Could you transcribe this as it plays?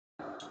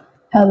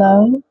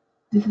Hello,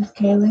 this is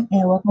Kaylin,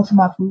 and welcome to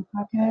my food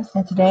podcast.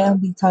 And today I'll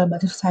be talking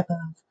about different type of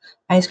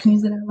ice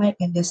creams that I like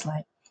and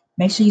dislike.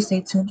 Make sure you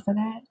stay tuned for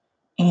that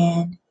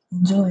and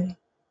enjoy.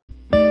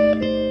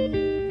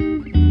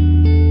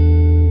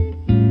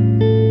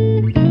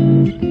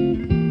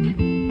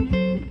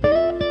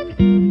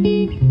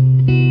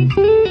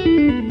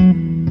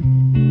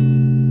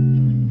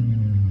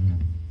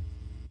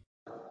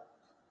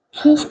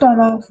 To start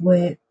off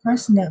with,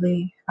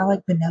 personally, I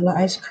like vanilla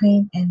ice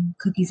cream and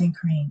cookies and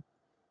cream.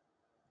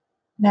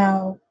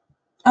 Now,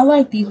 I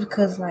like these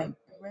because, like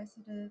the rest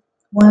of the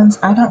ones,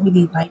 I don't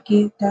really like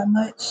it that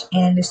much,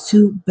 and it's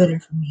too bitter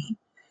for me.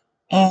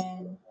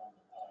 And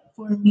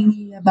for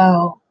me,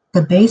 about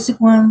the basic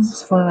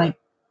ones for like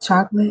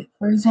chocolate,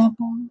 for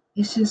example,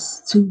 it's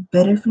just too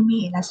bitter for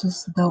me, and that's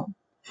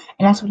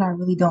what I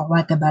really don't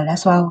like about it.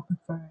 That's why I would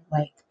prefer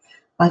like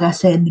I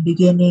said in the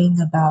beginning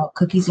about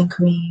cookies and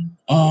cream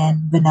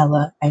and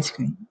vanilla ice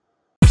cream.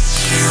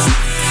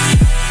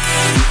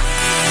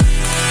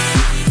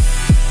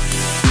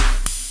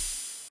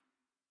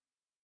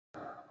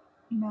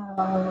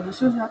 Now, this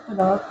was wrap it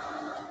up,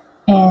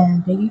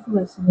 and thank you for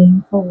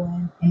listening for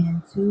one,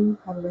 and two,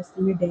 have a rest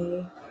of your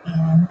day,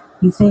 and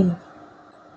be safe.